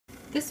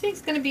This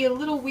week's going to be a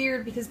little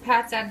weird because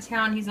Pat's out of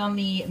town. He's on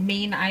the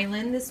main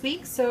island this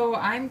week, so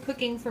I'm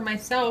cooking for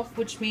myself,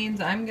 which means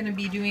I'm going to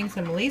be doing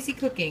some lazy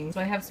cooking. So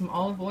I have some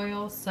olive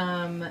oil,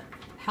 some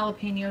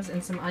jalapenos,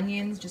 and some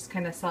onions, just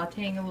kind of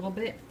sauteing a little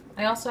bit.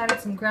 I also added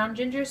some ground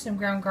ginger, some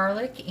ground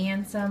garlic,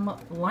 and some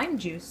lime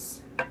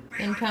juice.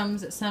 Then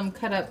comes some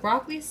cut up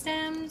broccoli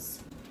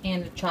stems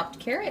and a chopped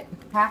carrot,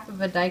 half of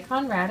a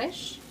daikon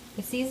radish.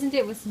 I seasoned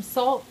it with some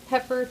salt,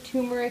 pepper,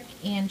 turmeric,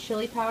 and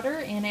chili powder,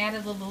 and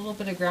added a little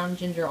bit of ground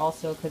ginger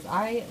also because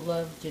I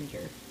love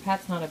ginger.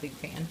 Pat's not a big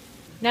fan.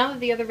 Now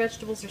that the other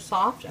vegetables are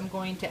soft, I'm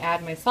going to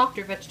add my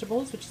softer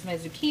vegetables, which is my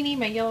zucchini,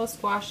 my yellow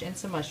squash, and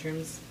some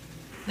mushrooms.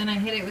 Then I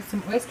hit it with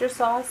some oyster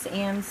sauce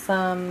and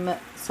some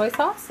soy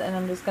sauce, and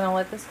I'm just going to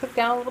let this cook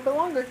down a little bit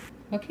longer.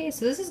 Okay,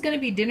 so this is going to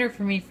be dinner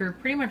for me for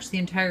pretty much the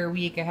entire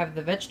week. I have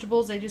the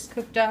vegetables I just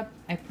cooked up.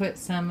 I put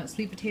some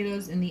sweet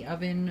potatoes in the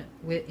oven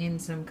in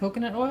some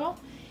coconut oil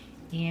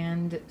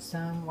and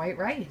some white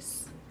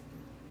rice.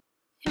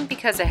 And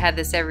because I had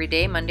this every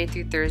day, Monday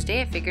through Thursday,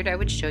 I figured I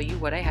would show you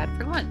what I had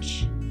for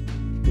lunch.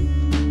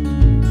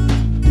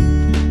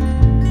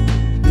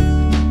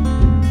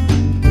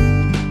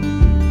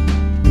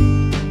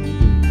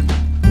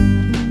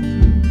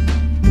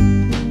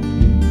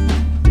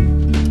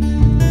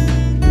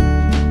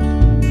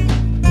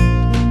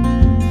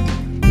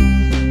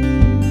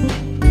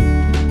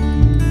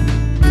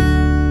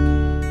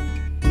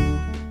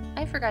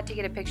 Forgot to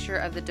get a picture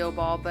of the dough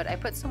ball, but I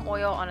put some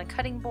oil on a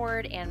cutting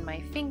board and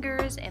my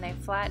fingers, and I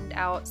flattened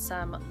out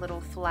some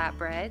little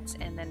flatbreads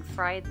and then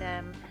fried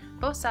them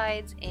both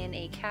sides in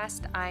a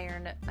cast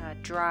iron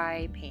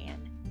dry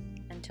pan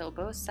until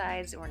both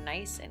sides were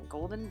nice and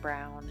golden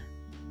brown.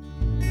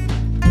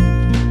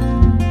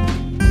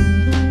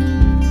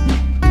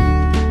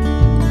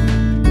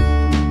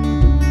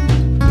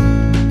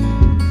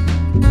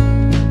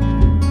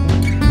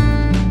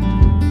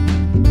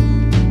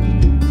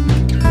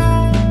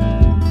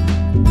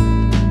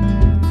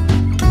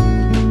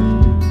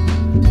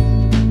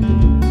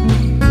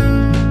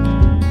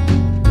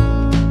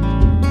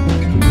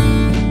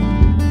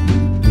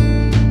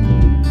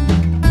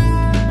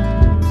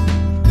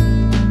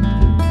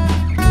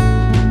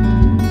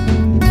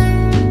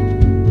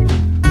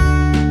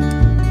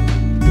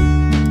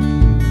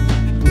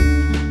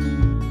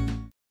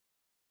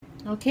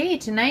 Okay,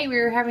 tonight we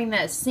are having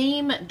that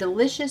same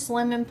delicious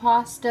lemon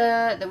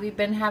pasta that we've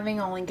been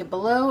having. I'll link it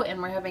below. And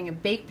we're having a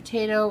baked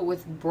potato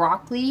with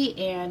broccoli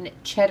and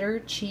cheddar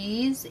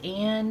cheese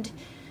and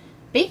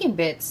bacon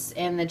bits.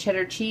 And the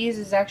cheddar cheese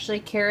is actually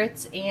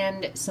carrots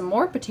and some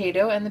more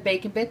potato, and the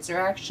bacon bits are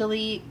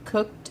actually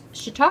cooked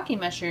shiitake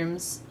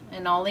mushrooms.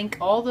 And I'll link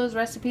all those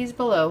recipes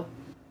below.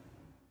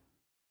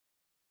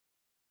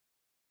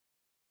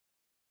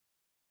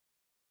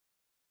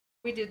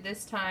 What we did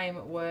this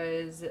time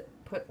was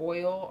put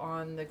oil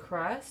on the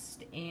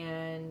crust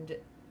and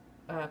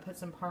put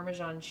some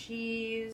Parmesan cheese